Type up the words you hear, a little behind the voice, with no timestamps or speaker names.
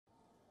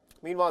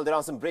Meanwhile, there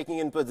are some breaking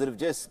inputs that have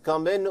just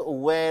come in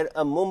where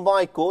a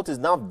Mumbai court has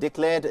now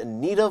declared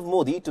Nirav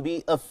Modi to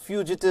be a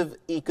fugitive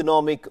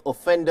economic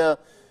offender.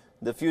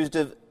 The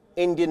fugitive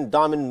Indian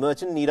diamond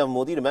merchant Nirav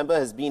Modi, remember,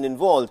 has been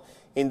involved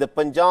in the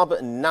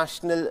Punjab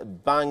National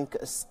Bank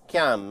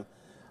scam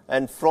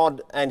and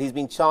fraud, and he's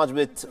been charged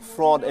with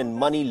fraud and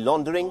money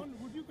laundering.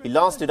 He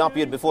last had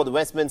appeared before the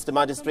Westminster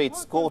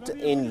Magistrates Court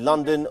in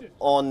London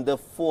on the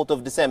 4th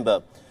of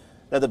December.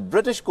 Now, the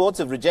British courts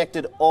have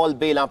rejected all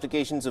bail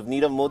applications of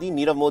Nirav Modi.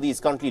 Nirav Modi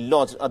is currently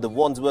lodged at the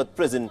Wandsworth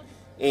prison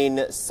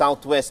in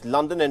southwest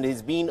London and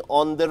has been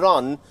on the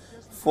run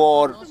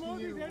for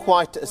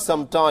quite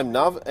some time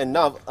now. And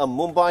now a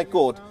Mumbai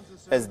court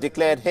has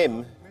declared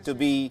him to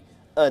be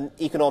an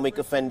economic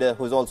offender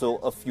who is also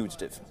a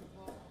fugitive. To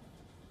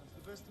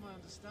the best of my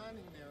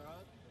understanding,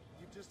 Nirav,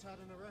 you've just had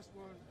an arrest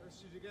warrant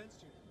issued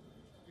against you.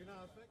 You're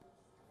now affected.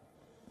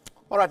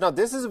 All right, now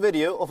this is a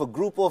video of a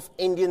group of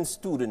Indian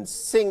students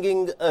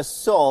singing a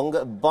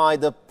song by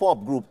the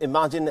pop group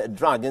Imagine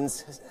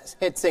Dragons'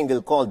 hit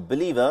single called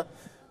Believer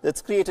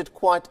that's created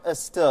quite a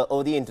stir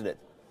over the internet.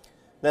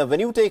 Now, when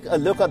you take a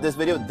look at this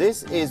video,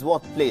 this is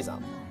what plays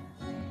out.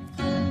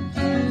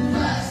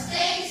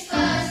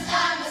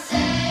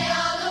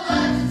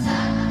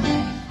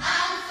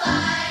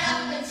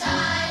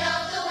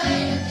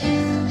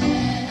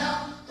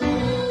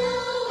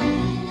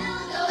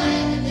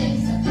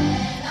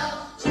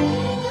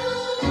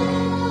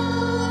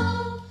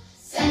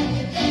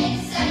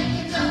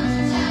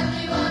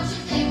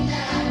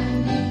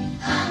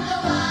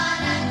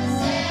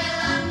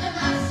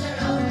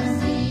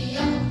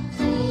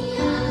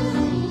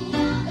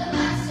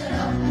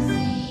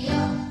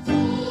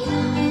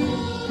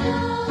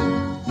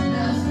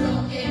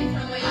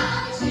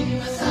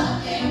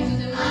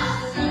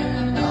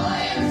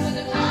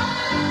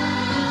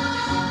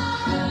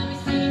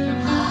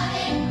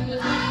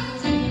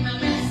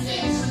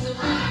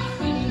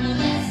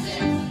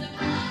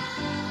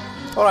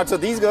 All right, so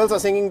these girls are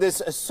singing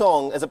this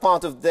song as a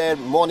part of their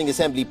morning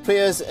assembly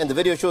prayers, and the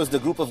video shows the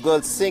group of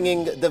girls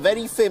singing the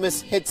very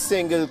famous hit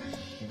single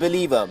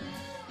Believer.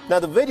 Now,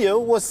 the video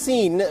was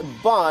seen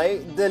by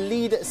the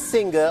lead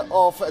singer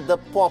of the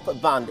pop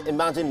band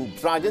Imagine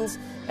Dragons,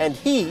 and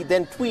he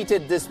then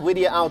tweeted this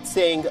video out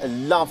saying,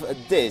 "Love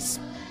this."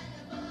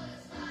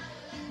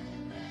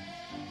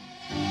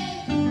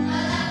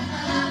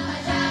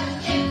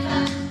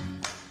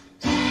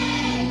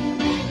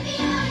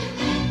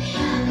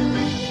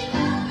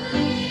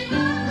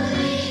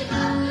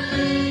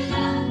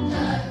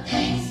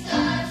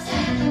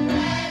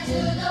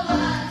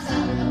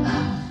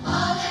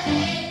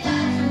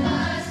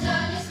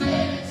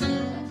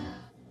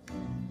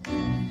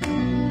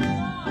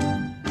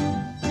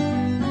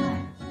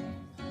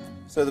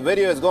 So the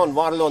video has gone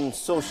viral on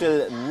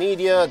social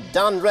media.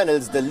 Dan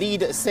Reynolds, the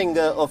lead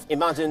singer of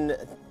Imagine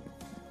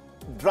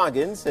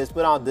Dragons, has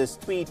put out this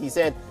tweet. He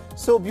said,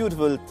 "So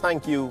beautiful,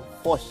 thank you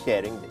for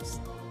sharing this."